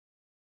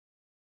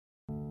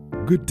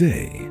Good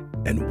day,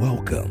 and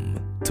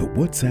welcome to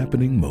What's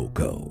Happening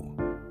MoCo,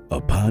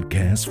 a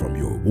podcast from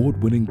your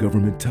award-winning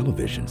government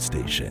television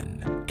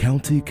station,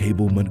 County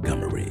Cable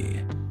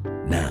Montgomery.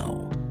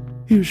 Now,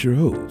 here's your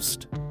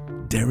host,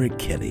 Derek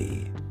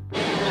Kinney.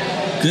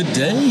 Good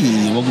day.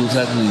 Welcome to What's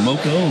Happening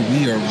MoCo.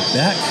 We are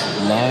back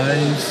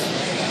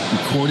live,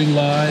 recording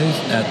live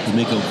at the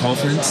MACo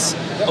conference,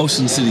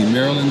 Ocean City,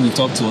 Maryland. We've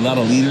talked to a lot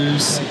of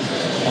leaders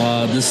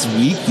this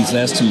week, these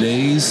last 2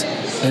 days.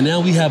 And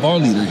now we have our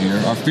leader here,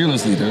 our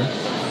fearless leader,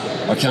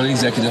 our County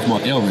Executive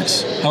Marc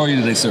Elrich. How are you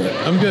today, sir?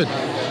 I'm good.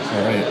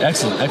 All right,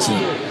 excellent.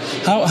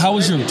 How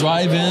was your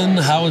drive-in?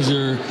 How has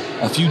your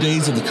a few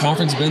days of the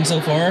conference been so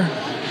far?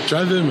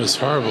 Drive-in was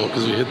horrible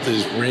because we hit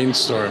these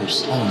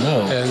rainstorms. Oh,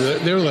 no.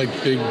 And they were like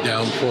big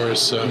downpours,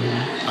 so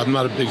I'm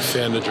not a big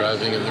fan of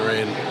driving in the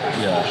rain.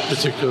 Yeah.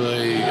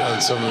 Particularly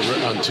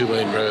on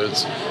two-lane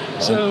roads.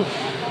 So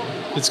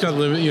it's got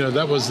limit.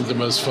 That wasn't the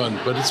most fun,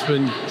 but it's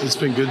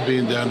been good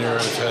being down here.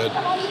 I've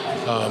had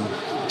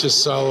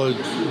just solid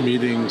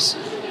meetings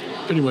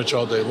pretty much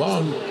all day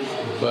long,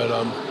 but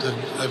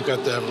I've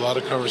got to have a lot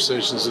of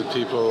conversations with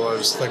people. I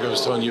was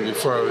telling you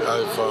before,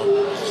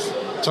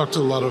 I've talked to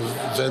a lot of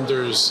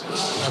vendors.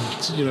 I'm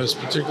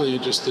particularly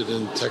interested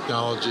in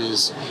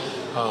technologies,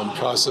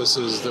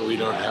 processes that we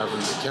don't have in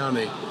the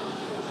county,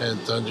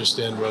 and to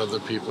understand what other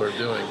people are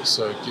doing.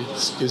 So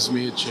it gives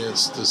me a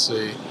chance to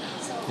see,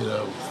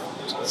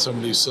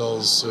 somebody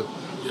sells a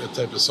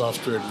type of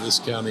software to this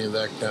county and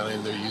that county,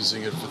 and they're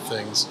using it for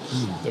things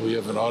that we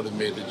haven't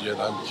automated yet.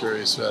 I'm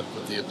curious about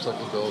the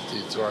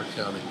applicability to our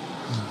county.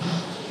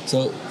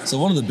 So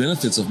one of the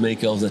benefits of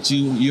MACo is that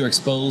you're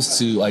exposed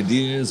to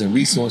ideas and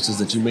resources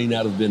that you may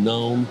not have been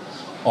known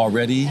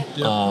already.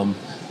 Yep.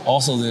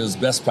 Also, there's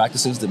best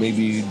practices that may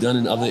be done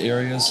in other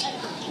areas.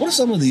 What are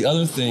some of the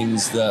other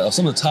things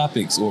some of the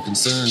topics or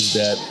concerns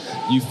that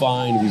you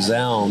find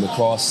resound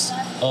across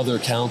other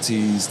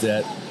counties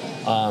that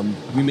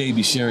we may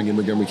be sharing in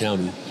Montgomery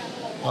County?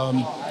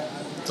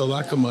 The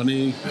lack of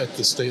money at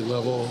the state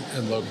level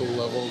and local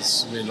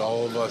levels. I mean,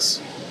 all of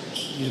us,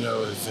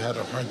 have had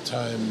a hard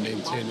time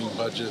maintaining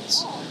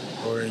budgets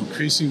or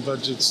increasing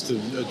budgets to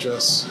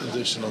address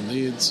additional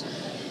needs.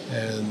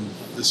 And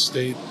the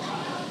state,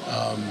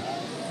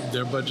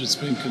 their budget's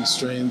been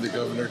constrained. The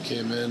governor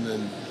came in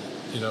and,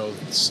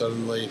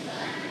 suddenly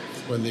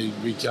when they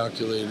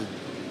recalculated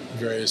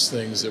various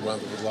things, they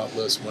wound up with a lot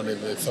less money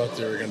than they thought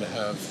they were going to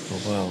have.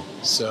 Oh,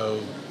 wow.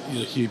 So,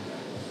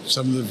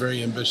 some of the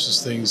very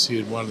ambitious things he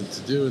had wanted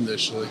to do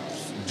initially,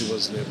 he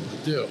wasn't able to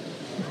do.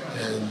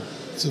 And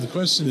so the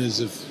question is,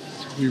 if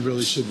we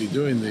really should be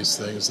doing these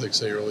things, like,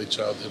 say, early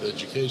childhood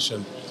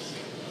education,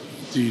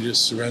 do you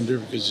just surrender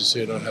because you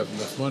say you don't have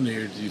enough money,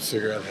 or do you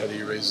figure out how do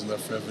you raise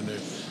enough revenue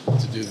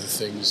to do the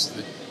things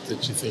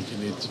that you think you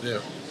need to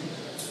do?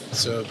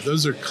 So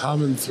those are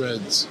common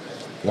threads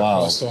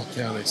across all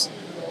counties.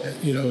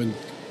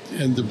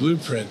 And the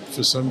blueprint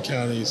for some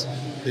counties,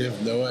 they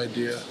have no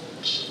idea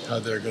how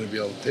they're going to be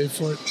able to pay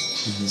for it.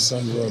 Mm-hmm.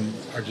 Some of them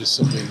are just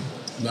simply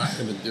not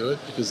going to do it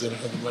because they don't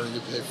have the money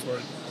to pay for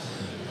it.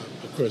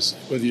 Of course,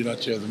 whether or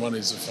not you have the money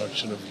is a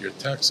function of your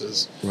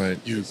taxes. Right.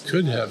 You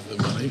could have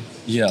the money.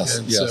 Yes.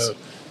 And so,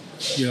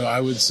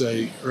 I would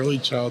say early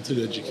childhood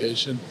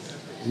education,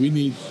 we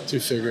need to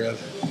figure out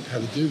how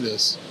to do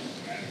this,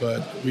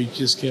 but we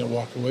just can't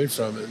walk away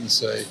from it and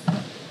say,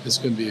 it's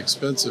going to be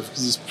expensive,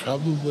 because it's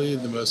probably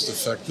the most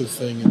effective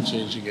thing in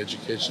changing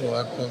educational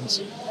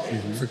outcomes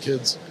for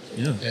kids.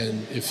 Yeah.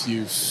 And if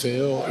you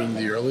fail in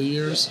the early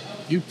years,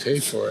 you pay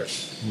for it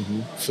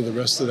for the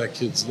rest of that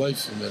kid's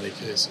life in many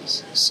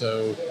cases.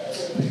 So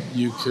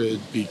you could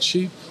be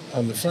cheap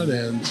on the front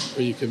end,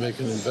 or you can make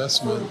an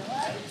investment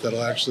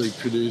that'll actually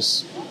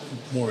produce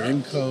more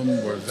income,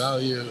 more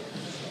value,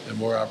 and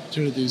more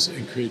opportunities,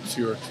 and create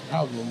fewer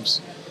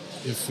problems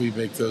if we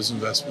make those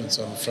investments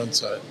on the front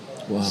side.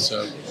 Wow.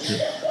 So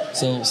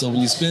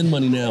when you spend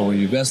money now, when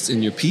you invest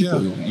in your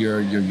people,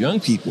 your young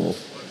people,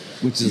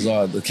 which is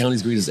the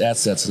county's greatest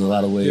assets in a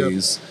lot of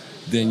ways,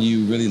 then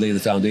you really lay the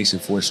foundation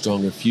for a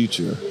stronger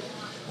future.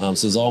 So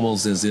it's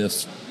almost as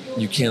if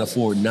you can't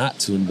afford not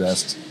to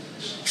invest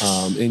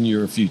in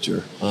your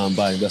future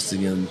by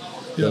investing in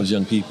those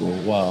young people.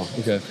 Wow.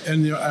 Okay.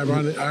 And the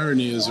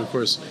irony is, of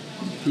course,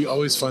 we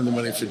always find the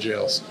money for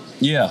jails.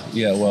 Yeah.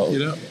 Well,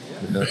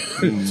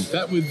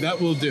 that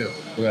will do.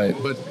 Right.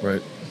 But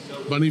right.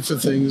 Money for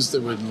things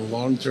that would in the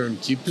long term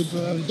keep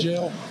people out of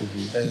jail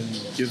and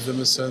give them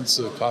a sense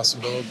of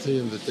possibility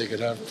and that they could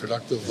have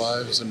productive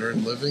lives and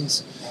earn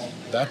livings.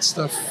 That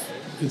stuff,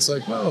 it's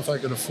like, well, if I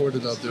can afford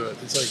it, I'll do it.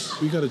 It's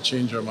like, we got to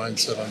change our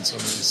mindset on some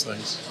of these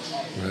things.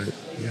 Right.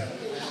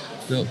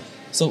 Yeah.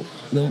 So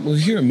we're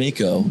here at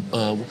MACo.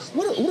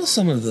 What are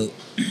some of the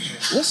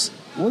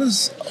what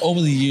is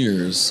over the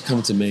years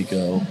coming to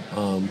MACo?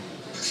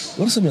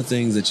 What are some of the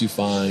things that you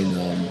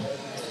find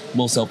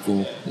most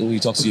helpful when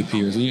you talk to your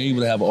peers, when you're able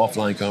to have an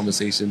offline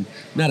conversation,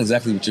 not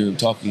exactly what you're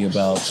talking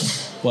about,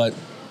 but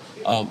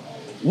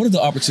what are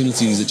the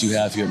opportunities that you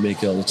have here at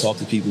MACo to talk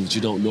to people that you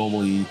don't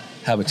normally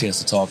have a chance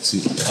to talk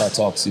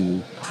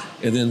to.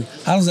 And then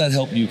how does that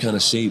help you kind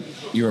of shape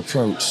your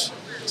approach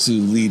to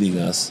leading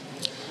us?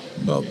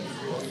 Well,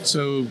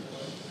 so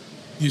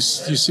you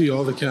see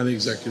all the county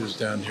executives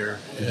down here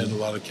and a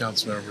lot of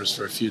council members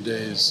for a few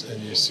days,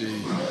 and you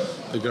see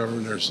the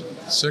governor's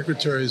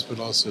secretaries, but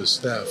also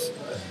staff.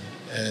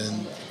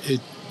 And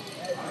it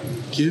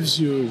gives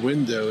you a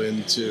window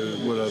into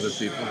what other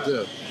people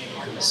do.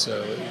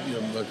 So,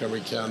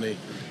 Montgomery County,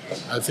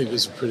 I think,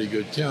 is a pretty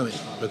good county,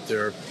 but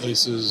there are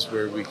places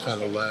where we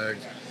kind of lag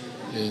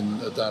in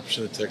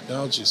adoption of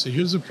technology. So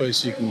here's a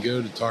place you can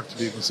go to talk to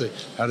people and say,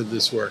 how did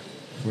this work?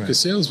 Because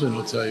salesmen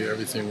will tell you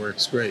everything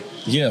works great.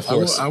 Yeah, of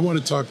course. I want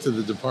to talk to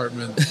the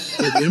department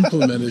that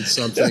implemented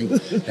something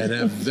and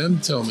have them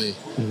tell me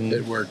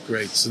it worked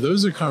great. So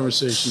those are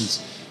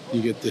conversations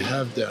you get to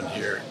have down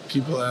here.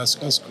 People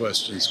ask us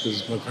questions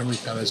because Montgomery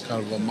County is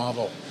kind of a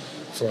model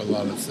for a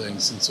lot of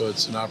things. And so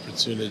it's an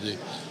opportunity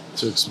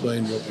to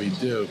explain what we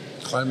do.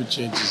 Climate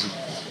change is a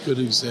good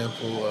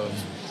example of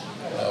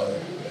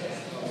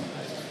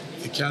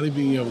the county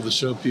being able to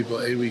show people,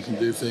 we can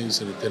do things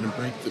and it didn't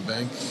break the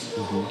bank.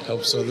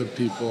 Helps other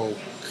people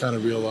kind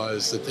of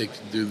realize that they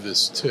can do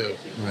this too.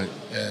 Right.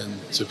 And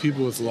so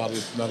people with not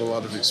a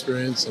lot of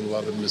experience and a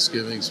lot of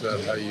misgivings about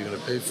how you're going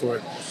to pay for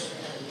it,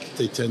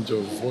 they tend to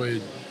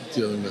avoid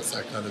dealing with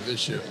that kind of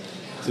issue.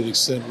 To the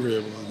extent we're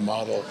able to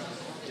model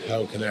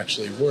how it can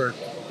actually work,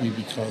 we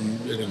become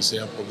an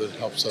example that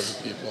helps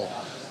other people,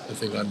 I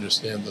think,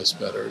 understand us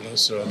better and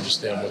also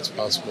understand what's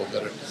possible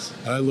better.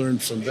 And I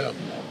learned from them.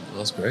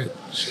 That's great.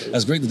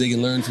 That's great that they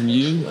can learn from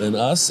you and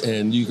us,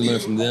 and you can learn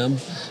from them.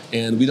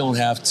 And we don't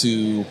have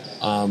to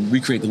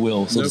recreate the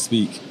wheel, so to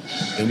speak.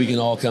 And we can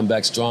all come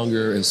back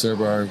stronger and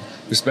serve our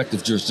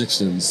respective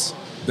jurisdictions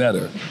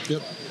better.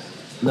 Yep.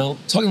 Now,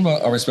 talking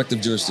about our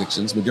respective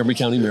jurisdictions, Montgomery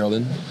County,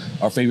 Maryland,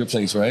 our favorite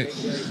place, right?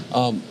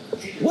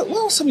 What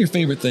are some of your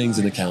favorite things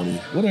in the county?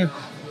 What are,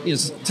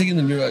 taking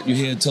your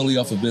head totally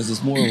off of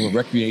business, more of a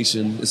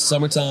recreation? It's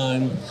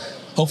summertime.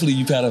 Hopefully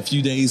you've had a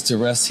few days to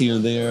rest here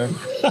and there.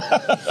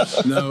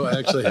 No, I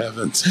actually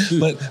haven't.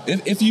 But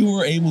if you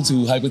were able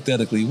to,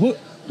 hypothetically, what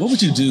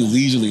would you do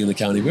leisurely in the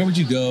county? Where would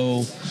you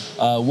go?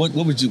 What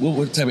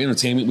type of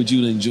entertainment would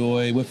you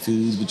enjoy? What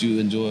foods would you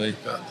enjoy?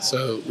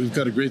 So we've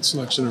got a great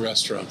selection of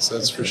restaurants,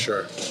 that's for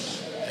sure.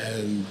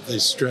 And they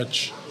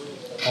stretch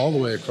all the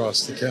way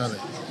across the county.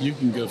 You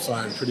can go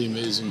find pretty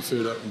amazing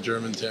food up in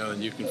Germantown,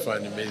 and you can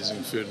find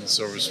amazing food in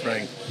Silver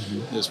Spring.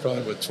 There's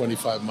probably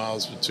 25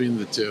 miles between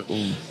the two,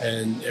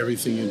 and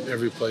everything in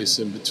every place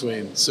in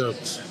between. So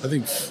I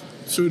think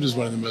food is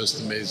one of the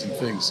most amazing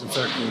things. In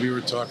fact, when we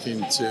were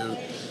talking to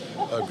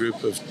a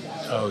group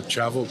of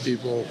travel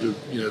people who,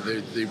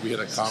 we had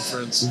a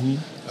conference.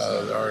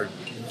 Our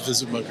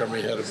Visit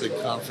Montgomery had a big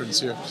conference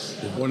here.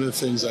 One of the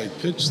things I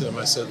pitched them,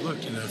 I said, look,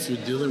 if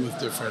you're dealing with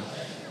different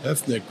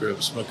ethnic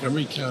groups,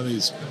 Montgomery County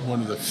is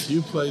one of the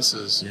few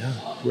places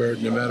where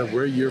no matter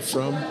where you're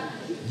from,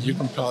 you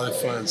can probably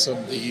find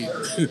something to eat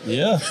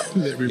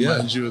that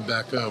reminds you of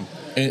back home.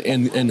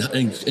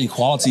 And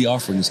quality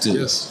offerings too.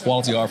 Yes.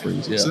 Quality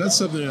offerings, yeah. So that's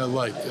something I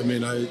like. I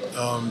mean,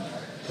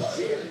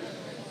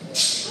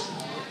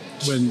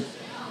 when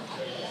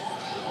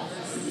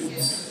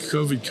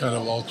COVID kind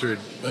of altered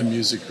my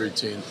music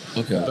routine.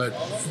 Okay. But,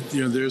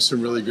 there's some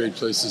really great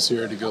places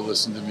here to go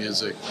listen to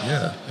music.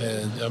 Yeah.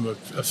 And I'm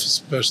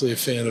especially a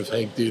fan of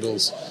Hank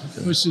Doodle's,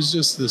 which is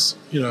just this,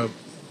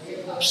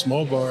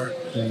 small bar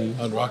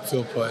on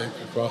Rockville Pike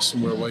across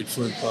from where White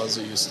Flint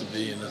Plaza used to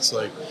be. And it's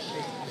like,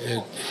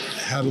 it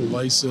had a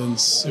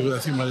license. I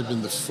think it might have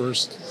been the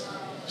first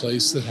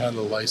place that had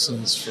a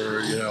license for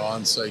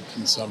on-site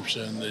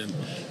consumption, and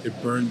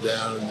it burned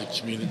down, and the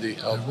community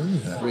helped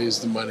raise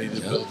the money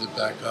to build it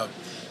back up.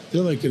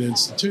 They're like an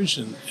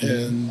institution,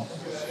 and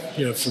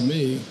for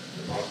me,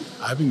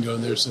 I've been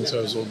going there since I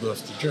was old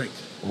enough to drink.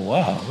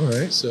 Wow! All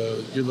right.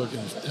 So you're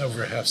looking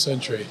over a half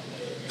century,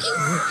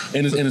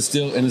 and it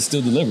still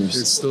delivers.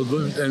 It still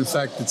delivers. In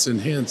fact, it's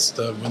enhanced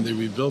when they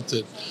rebuilt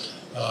it.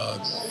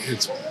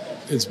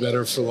 It's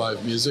better for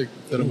live music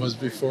than it was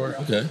before.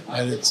 Okay.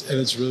 And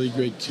it's really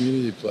great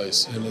community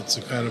place, and it's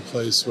a kind of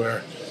place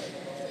where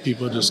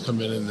people just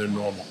come in and they're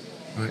normal.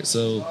 All right.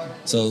 So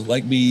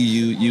like me,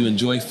 you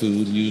enjoy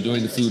food. You enjoy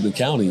the food in the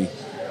county.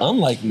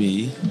 Unlike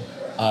me,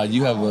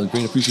 you have a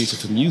great appreciation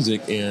for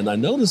music, and I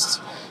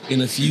noticed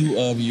in a few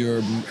of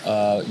your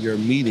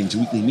meetings,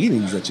 your weekly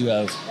meetings, that you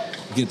have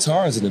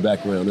guitars in the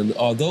background. And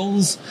are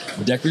those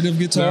decorative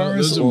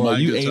guitars, no, or are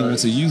you guitars. Able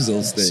to use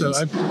those things? So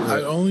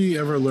I only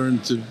ever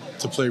learned to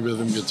play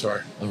rhythm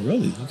guitar. Oh,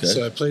 really? Okay.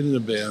 So I played in a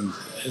band,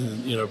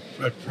 and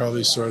I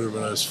probably started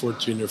when I was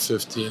 14 or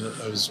 15.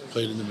 I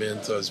played in the band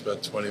until I was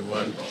about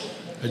 21.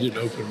 I did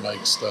open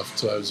mic stuff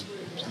till I was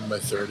in my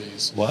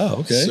 30s. Wow.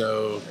 Okay.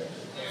 So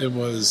it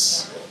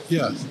was,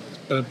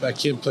 but I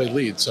can't play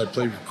lead, so I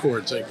play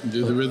chords. I can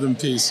do the rhythm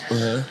piece,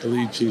 the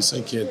lead piece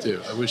I can't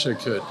do. I wish I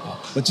could.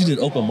 But you did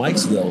open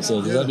mics though,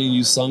 so does that mean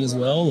you sung as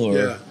well? Or?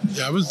 Yeah,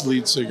 I was the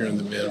lead singer in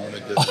the band when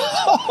I did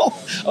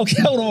that.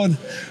 Okay, hold on.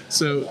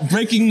 So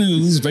breaking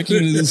news,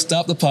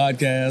 stop the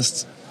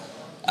podcast.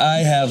 I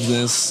have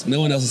this.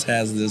 No one else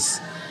has this.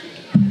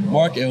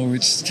 Marc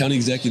Elrich, County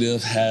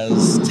Executive,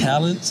 has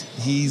talent.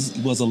 He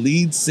was a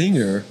lead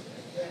singer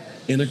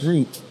in a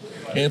group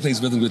and plays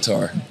rhythm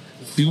guitar.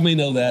 People may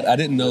know that. I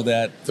didn't know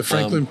that. The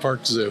Franklin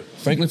Park Zoo.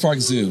 Franklin Park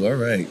Zoo. All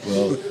right.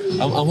 Well,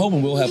 I'm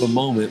hoping we'll have a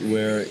moment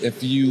where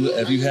if you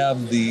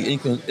have the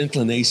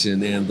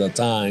inclination and the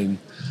time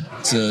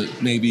to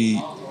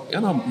maybe,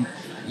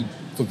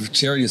 for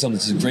charity or something,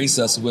 to grace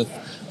us with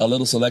a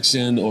little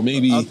selection, or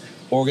maybe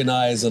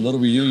organize a little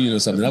reunion or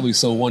something. That would be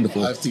so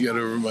wonderful. I have to get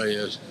over my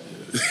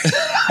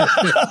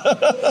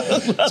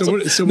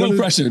No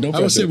pressure. I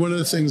would say one of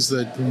the things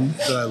that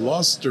I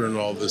lost during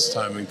all this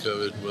time in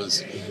COVID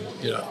was,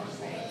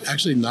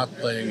 actually not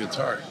playing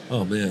guitar.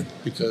 Oh man!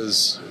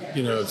 Because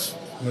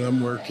when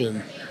I'm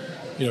working,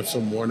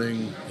 from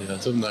morning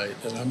till night,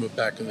 and I'm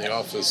back in the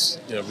office.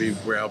 We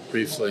were out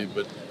briefly,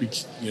 but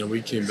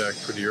we came back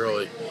pretty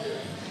early.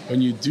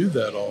 When you do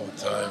that all the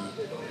time,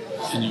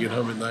 and you get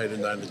home at night at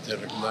 9 to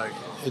 10 at night,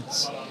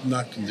 it's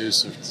not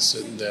conducive to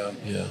sitting down,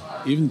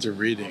 even to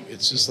reading.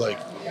 It's just like,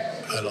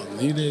 I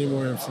don't need any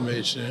more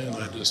information.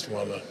 I just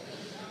want to.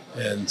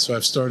 And so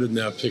I've started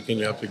now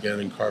picking up again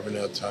and carving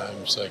out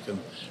time so I can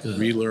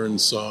relearn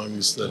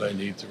songs that I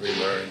need to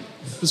relearn.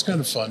 It's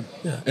kind of fun.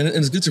 Yeah, and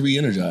it's good to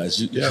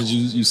re-energize. Because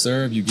you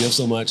serve, you give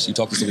so much, you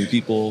talk to so many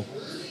people,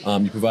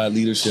 you provide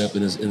leadership,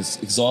 and it's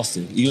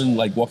exhausting. Even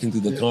like walking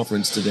through the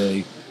conference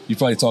today, you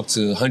probably talked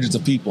to hundreds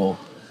of people,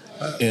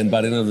 and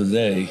by the end of the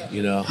day,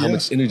 how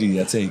much energy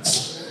that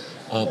takes.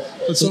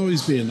 It's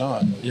always being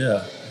on.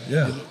 Yeah.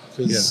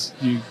 Because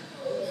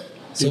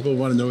people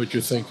want to know what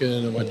you're thinking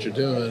and what you're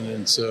doing,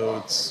 and so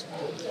it's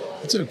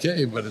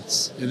okay, but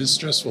it is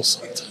stressful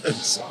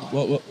sometimes.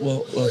 Well.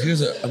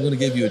 I'm going to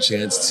give you a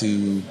chance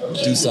to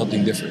do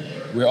something different.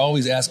 We're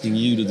always asking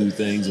you to do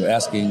things, or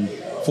asking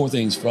for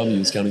things from you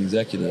as county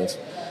executive.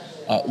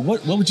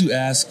 What would you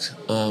ask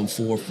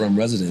from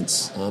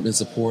residents in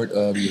support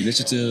of your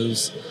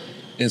initiatives,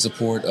 in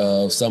support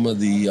of some of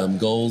the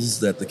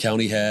goals that the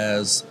county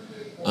has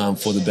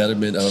for the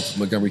betterment of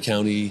Montgomery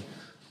County?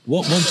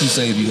 What would you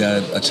say if you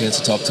had a chance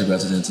to talk to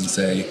residents and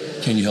say,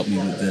 can you help me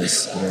with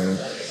this, or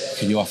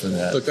can you offer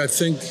that? Look, I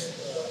think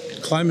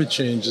climate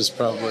change is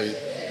probably,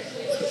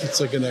 it's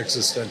like an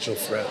existential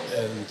threat,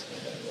 and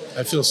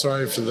I feel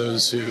sorry for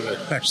those who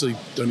actually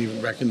don't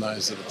even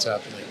recognize that it's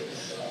happening.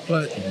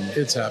 But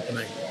it's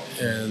happening,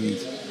 and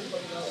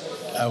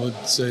I would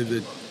say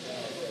that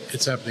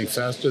it's happening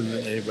faster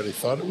than anybody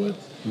thought it would.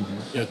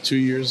 2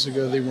 years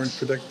ago, they weren't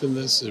predicting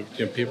this.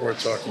 People were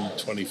talking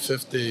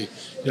 2050.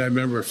 I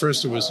remember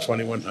first it was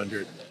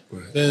 2100,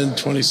 then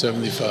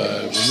 2075,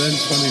 and then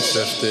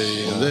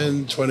 2050, and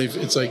then 20.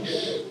 It's like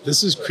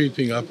this is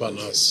creeping up on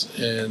us,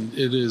 and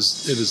it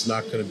is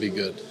not going to be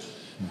good,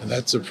 and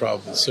that's a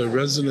problem. So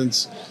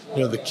residents,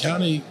 the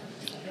county,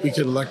 we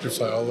could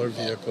electrify all our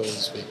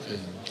vehicles, we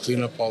could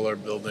clean up all our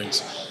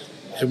buildings.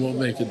 It won't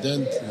make a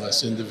dent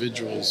unless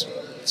individuals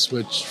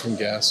switch from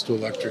gas to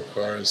electric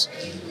cars,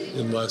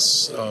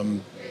 unless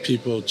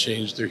people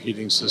change their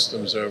heating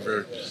systems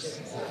over.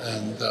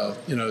 And,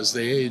 as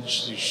they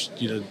age, you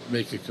should,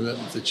 make a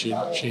commitment to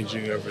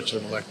changing over to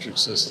an electric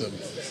system,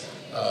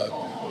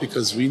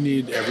 because we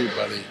need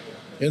everybody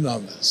in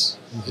on this.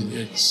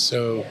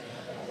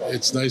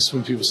 It's nice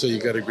when people say you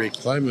got a great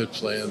climate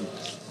plan,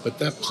 but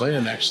that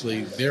plan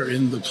actually, they're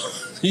in the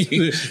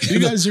you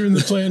guys are in the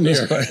plan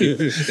here. Right.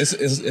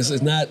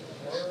 It's not,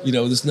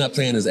 this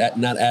plan is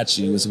not at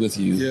you, it's with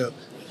you. Yeah,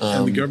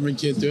 and the government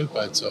can't do it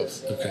by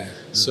itself. Okay.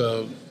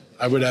 So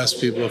I would ask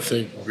people to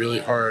think really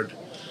hard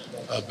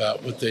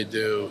about what they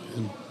do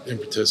in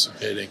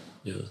participating.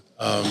 Yeah.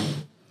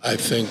 I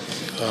think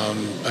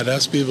I'd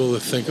ask people to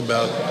think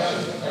about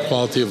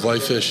quality of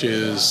life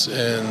issues,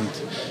 and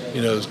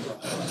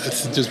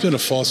there's been a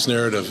false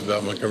narrative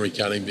about Montgomery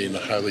County being a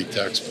highly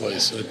taxed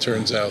place, and it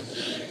turns out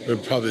we're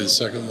probably the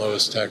second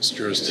lowest tax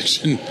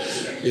jurisdiction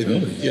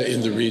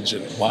in the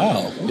region.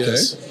 Wow. Okay.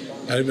 Yes.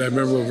 I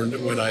remember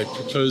when I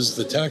proposed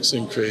the tax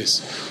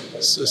increase,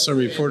 some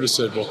reporter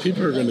said, well,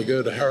 people are going to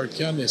go to Howard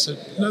County. I said,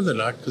 no, they're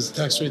not, because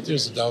the tax rate there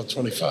is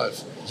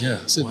 $1.25. Yeah.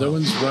 I said, no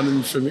one's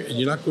running from here, and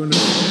you're not going to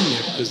Virginia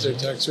because their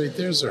tax rate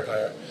theirs are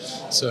higher.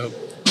 So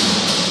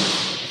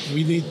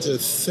we need to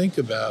think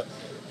about,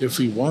 if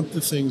we want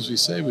the things we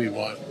say we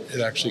want, it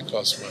actually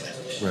costs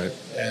money. Right.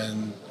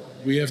 And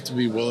we have to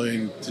be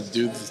willing to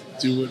do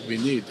what we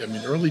need. I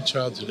mean, early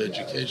childhood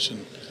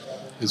education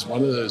is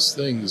one of those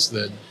things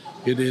that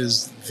it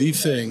is the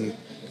thing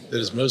that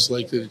is most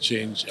likely to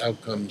change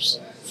outcomes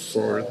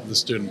for the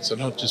students. I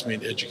don't just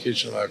mean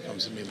educational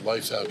outcomes, I mean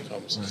life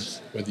outcomes.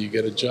 Right. Whether you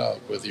get a job,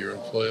 whether you're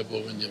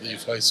employable when you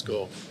leave high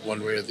school,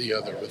 one way or the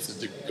other,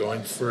 whether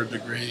going for a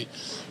degree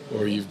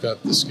or you've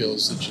got the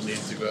skills that you need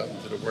to go out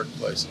into the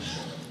workplace.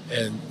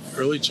 And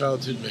early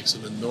childhood makes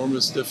an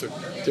enormous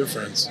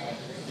difference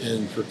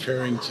in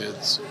preparing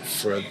kids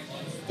for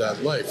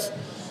that life.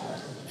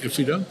 If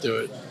we don't do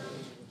it,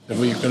 then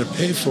we're going to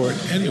pay for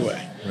it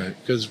anyway. Right.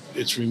 Because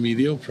it's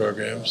remedial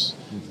programs,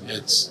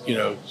 it's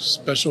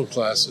special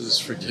classes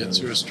for kids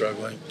who are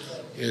struggling,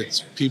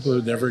 It's people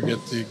who never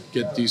get to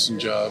get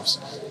decent jobs,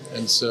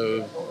 and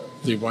so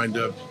they wind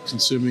up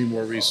consuming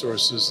more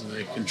resources than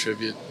they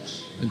contribute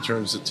in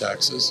terms of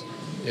taxes.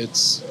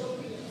 It's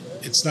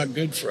not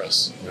good for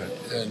us.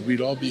 Right. And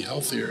we'd all be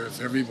healthier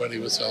if everybody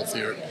was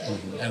healthier.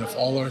 Mm-hmm. And if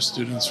all our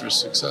students were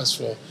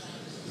successful,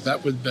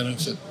 that would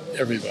benefit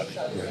everybody.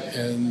 Right.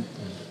 And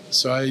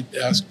so I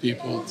ask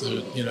people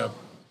to,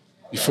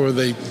 before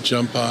they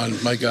jump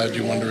on, my God,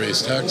 you want to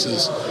raise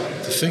taxes,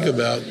 to think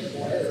about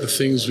the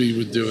things we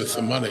would do with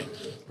the money.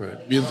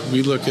 Right.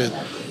 We look at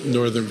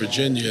Northern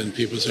Virginia and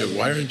people say,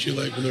 why aren't you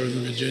like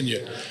Northern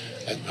Virginia?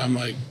 I'm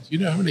like, do you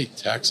know how many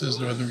taxes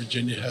Northern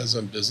Virginia has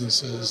on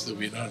businesses that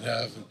we don't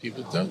have? And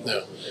people don't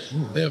know.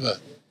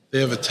 They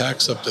have a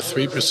tax up to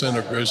 3%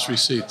 of gross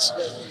receipts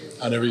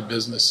on every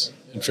business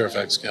in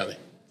Fairfax County.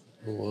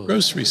 Oh, wow.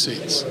 Gross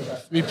receipts,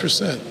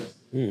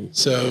 3%.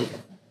 So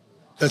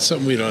that's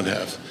something we don't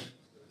have.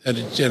 And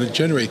it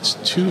generates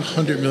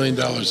 $200 million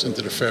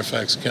into the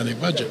Fairfax County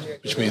budget,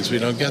 which means we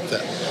don't get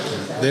that.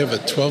 They have a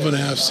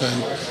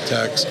 12.5-cent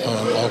tax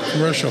on all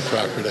commercial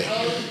property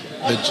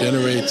that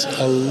generates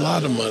a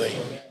lot of money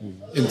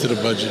into the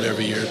budget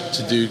every year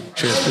to do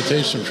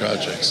transportation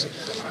projects.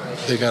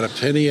 They got a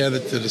penny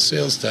added to the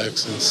sales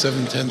tax, and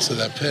 7/10 of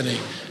that penny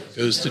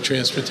goes to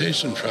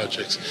transportation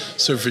projects.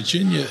 So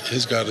Virginia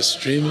has got a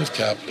stream of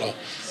capital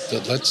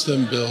that lets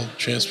them build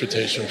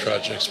transportation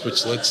projects,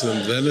 which lets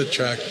them then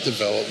attract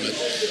development,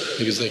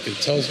 because they can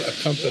tell a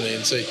company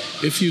and say,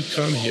 if you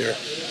come here,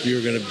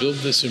 you're going to build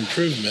this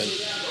improvement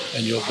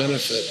and you'll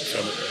benefit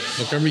from it.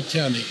 Montgomery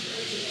County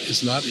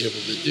is not able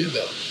to do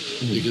that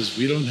because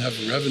we don't have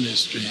a revenue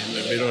stream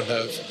and we don't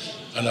have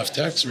enough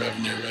tax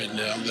revenue right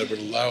now that would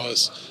allow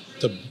us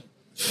to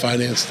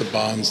finance the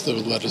bonds that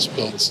would let us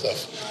build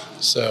stuff.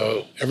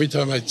 So every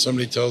time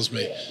somebody tells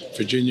me,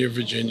 Virginia,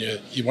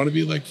 you want to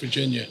be like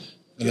Virginia,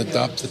 and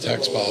adopt the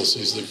tax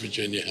policies that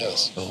Virginia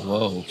has. Oh,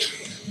 whoa.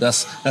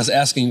 That's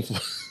asking for...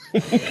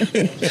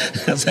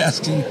 That's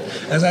actually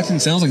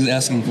sounds like it's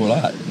asking for a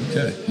lot.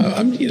 Okay.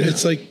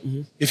 It's like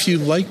if you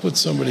like what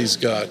somebody's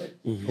got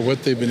or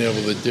what they've been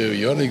able to do,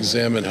 you ought to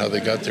examine how they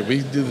got there.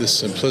 We do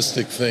this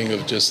simplistic thing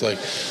of just like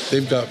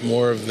they've got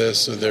more of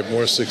this or they're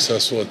more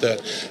successful at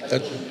that.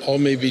 That all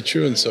may be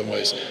true in some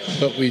ways,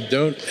 but we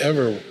don't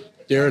ever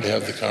dare to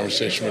have the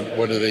conversation of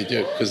what do they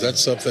do, because that's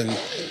something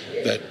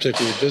that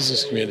particularly the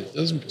business community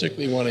doesn't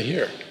particularly want to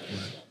hear.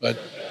 But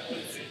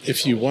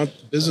if you want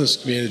the business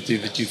community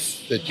that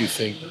you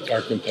think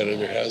our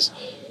competitor has,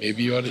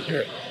 maybe you ought to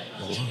hear it.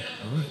 All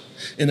right.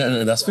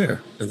 And that's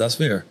fair.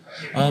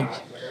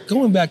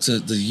 Going back to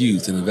the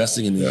youth and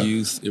investing in the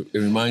youth, it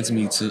reminds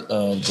me of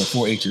the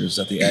 4-Hers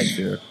at the Ag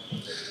Fair.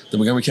 The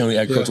Montgomery County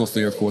Agricultural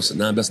Fair, of course,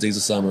 9 best days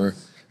of summer,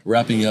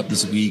 wrapping up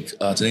this week.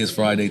 Today is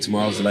Friday,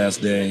 tomorrow's the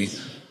last day.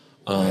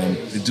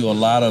 They do a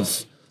lot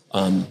of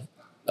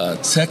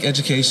tech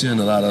education,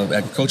 a lot of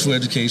agricultural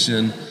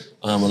education,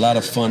 a lot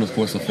of fun, of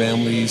course, for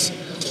families.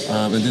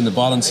 And then the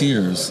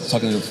volunteers,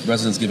 talking to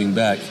residents giving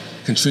back,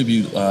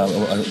 contribute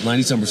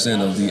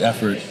 97% of the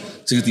effort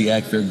to get the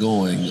Ag Fair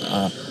going.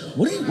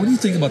 What do you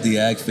think about the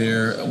Ag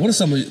Fair? What are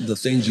some of the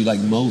things you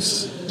like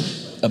most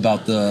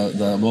about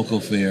the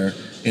MoCo Fair?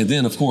 And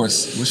then, of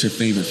course, what's your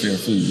favorite fair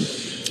food?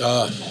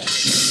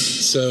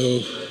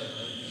 So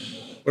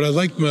what I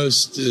like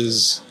most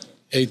is,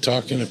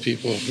 talking to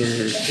people who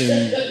are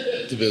in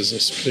the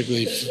business,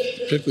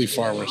 particularly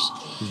farmers,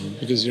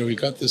 because we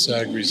got this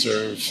ag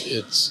reserve.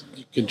 It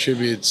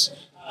contributes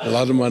a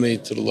lot of money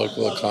to the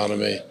local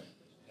economy,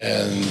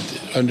 and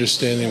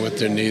understanding what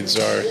their needs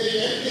are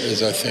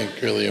is, I think,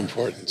 really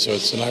important. So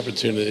it's an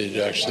opportunity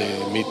to actually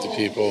meet the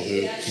people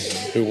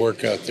who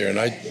work out there. And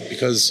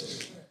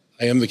because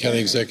I am the county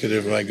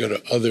executive and I go to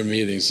other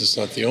meetings, it's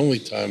not the only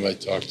time I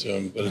talk to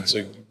them, but it's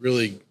a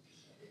really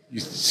you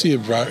see a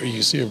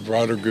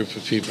broader group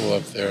of people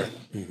up there,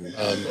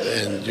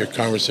 and your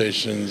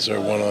conversations are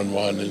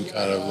one-on-one and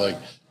kind of like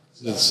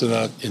it's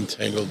not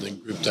entangled in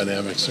group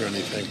dynamics or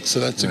anything. So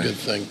that's a good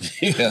thing.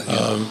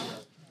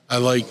 I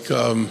like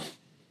some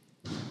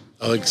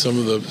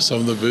of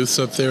the booths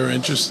up there are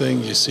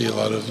interesting. You see a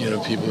lot of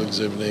people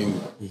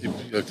exhibiting.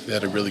 They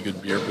had a really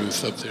good beer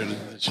booth up there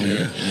this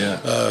year.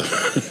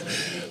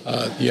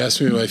 You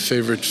asked me my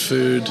favorite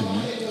food.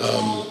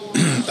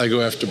 I go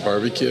after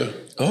barbecue.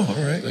 Oh,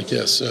 all right.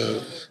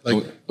 So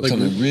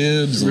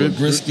ribs,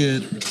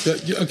 brisket.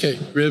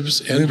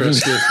 Ribs and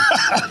brisket.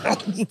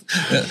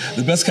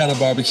 The best kind of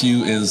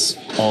barbecue is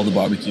all the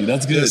barbecue.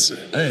 That's good. Yes.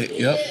 Hey,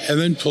 yep. And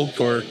then pulled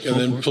pork, and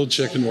then pulled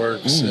chicken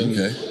works, and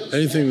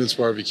anything that's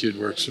barbecued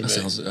works for me.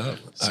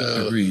 I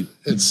agreed.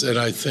 And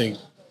I think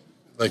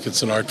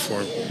it's an art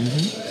form,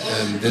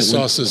 and the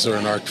sauces are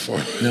an art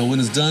form. Now, when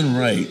it's done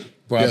right,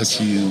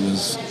 barbecue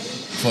is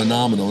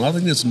phenomenal. And I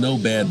think there's no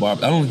bad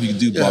barbecue. I don't know if you can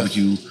do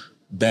barbecue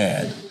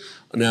bad.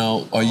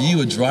 Now, are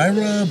you a dry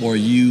rub or are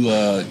you,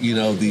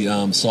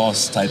 the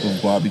sauce type of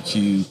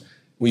barbecue?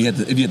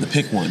 If you had to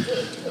pick one.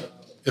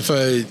 If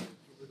I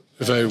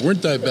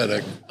weren't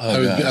diabetic,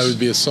 I would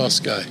be a sauce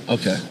guy.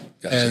 Okay,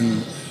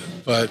 gotcha.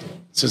 But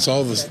since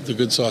all the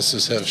good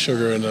sauces have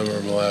sugar in them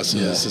or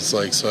molasses, it's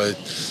like, so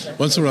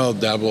once in a while I'll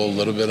dabble a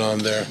little bit on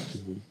there,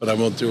 but I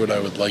won't do what I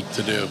would like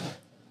to do.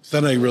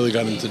 Then I really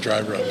got into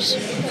dry rubs,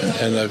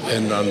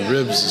 and on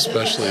ribs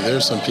especially.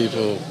 There's some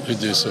people who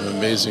do some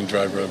amazing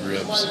dry rub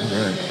ribs,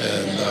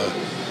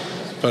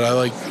 but I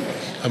like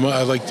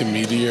the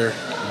meatier.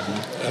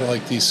 I don't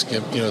like these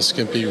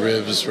skimpy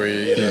ribs where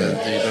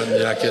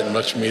you're not getting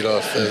much meat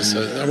off this.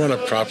 I want a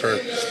proper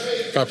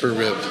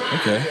rib.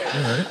 Okay,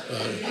 all right.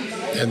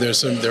 And there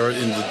are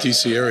in the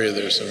DC area.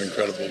 There's some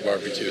incredible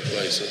barbecue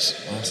places.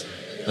 Awesome.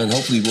 And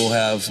hopefully we'll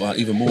have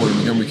even more in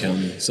Montgomery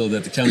County, so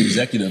that the county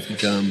executive can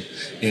come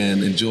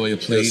and enjoy a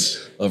plate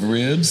of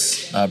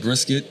ribs,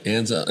 brisket,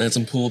 and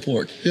some pulled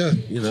pork. Yeah.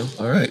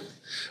 All right.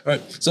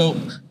 So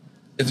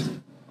if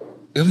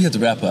we have to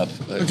wrap up,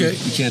 okay.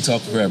 We can't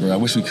talk forever. I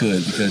wish we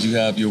could, because you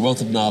have your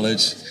wealth of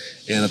knowledge,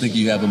 and I think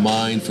you have a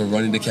mind for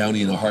running the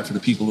county and a heart for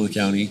the people of the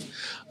county.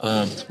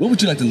 What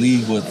would you like to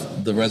leave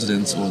with the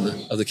residents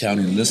of the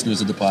county, the listeners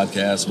of the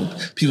podcast?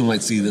 What people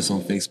might see this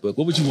on Facebook.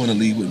 What would you want to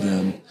leave with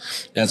them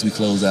as we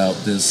close out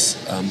this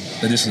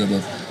edition of the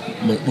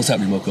What's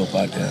Happening MoCo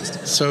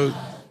podcast? So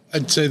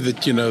I'd say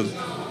that,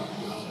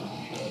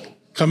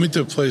 coming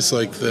to a place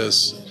like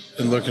this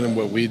and looking at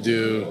what we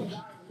do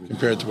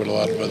compared to what a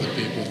lot of other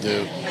people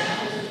do,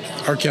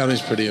 our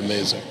county's pretty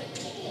amazing.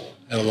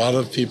 And a lot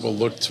of people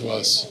look to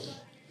us,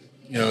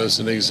 as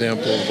an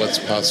example of what's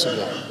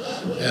possible.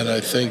 And I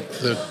think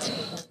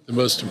that the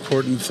most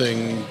important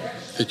thing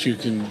that you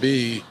can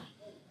be,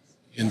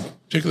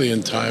 particularly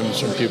in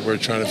times when people are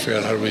trying to figure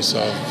out how do we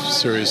solve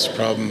serious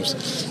problems,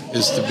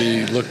 is to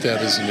be looked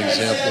at as an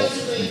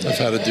example of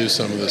how to do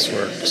some of this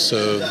work.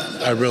 So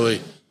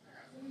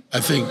I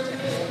think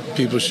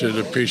people should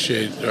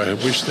appreciate, or I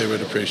wish they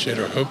would appreciate,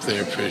 or hope they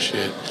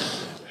appreciate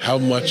how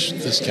much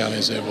this county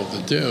is able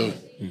to do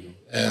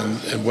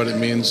and what it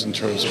means in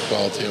terms of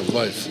quality of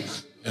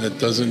life. And it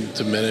doesn't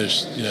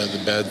diminish,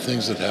 the bad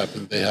things that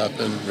happen. They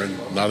happen. We're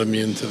not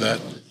immune to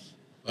that.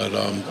 But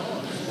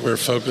we're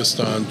focused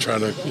on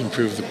trying to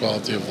improve the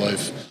quality of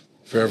life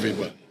for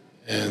everybody.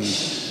 And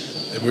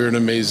we're an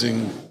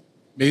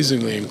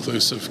amazingly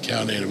inclusive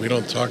county, and we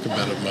don't talk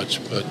about it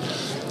much, but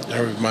I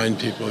remind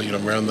people,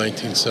 around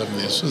 1970,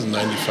 this was a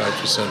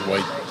 95%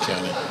 white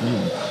county.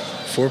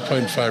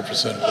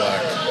 4.5%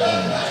 black,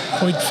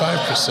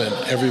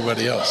 0.5%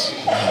 everybody else.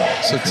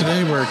 So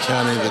today we're a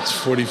county that's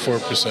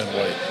 44%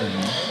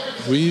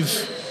 white.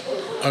 We've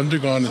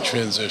undergone a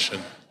transition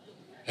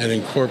and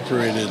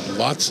incorporated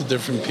lots of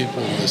different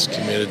people in this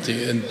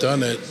community and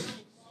done it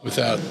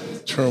without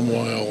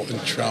turmoil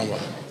and trauma.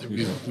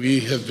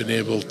 We have been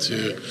able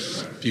to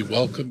be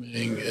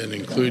welcoming and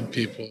include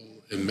people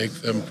and make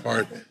them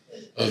part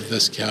of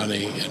this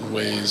county in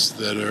ways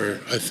that are,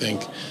 I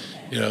think,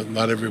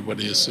 not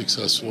everybody is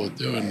successful at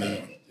doing,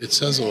 and it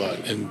says a lot.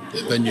 And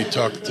then you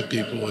talk to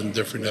people in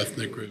different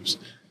ethnic groups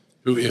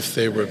who, if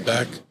they were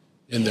back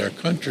in their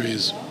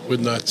countries,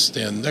 would not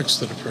stand next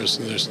to the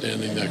person they're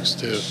standing next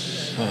to.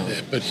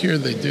 But here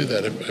they do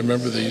that. I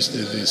remember they used to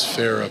do these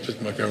fair up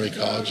at Montgomery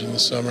College in the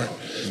summer,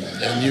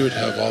 and you would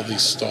have all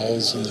these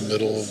stalls in the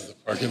middle of the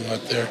parking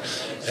lot there,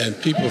 and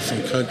people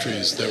from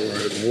countries that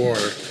were at war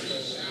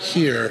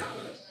here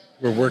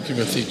were working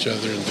with each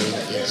other and doing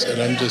things.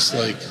 And I'm just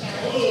like,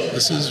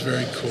 this is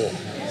very cool.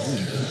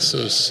 So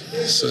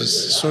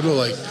it's sort of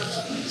like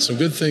some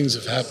good things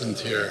have happened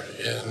here.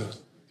 And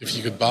if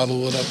you could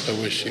bottle it up, I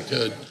wish you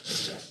could.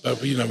 But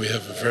we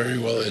have a very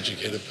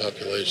well-educated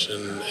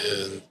population,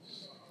 and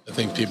I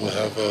think people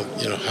have a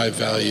high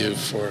value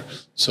for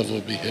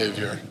civil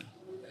behavior.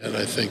 And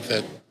I think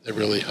that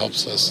really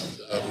helps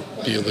us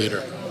be a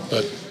leader.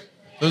 But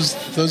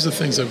those are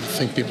things I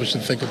think people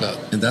should think about.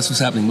 And that's what's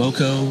happening,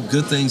 MoCo.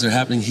 Good things are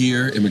happening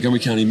here in Montgomery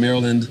County,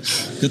 Maryland.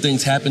 Good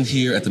things happened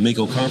here at the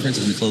MACo conference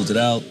as we close it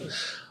out.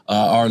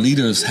 Our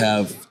leaders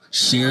have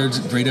shared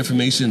great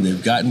information.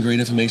 They've gotten great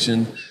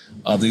information.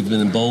 They've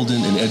been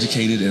emboldened and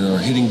educated and are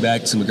heading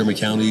back to Montgomery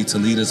County to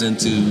lead us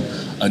into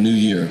a new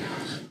year.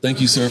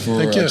 Thank you, sir,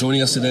 for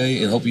joining us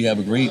today, and hope you have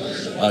a great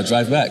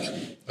drive back.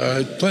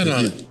 Plan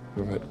on it.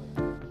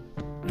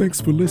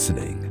 Thanks for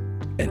listening,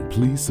 and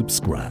please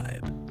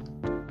subscribe.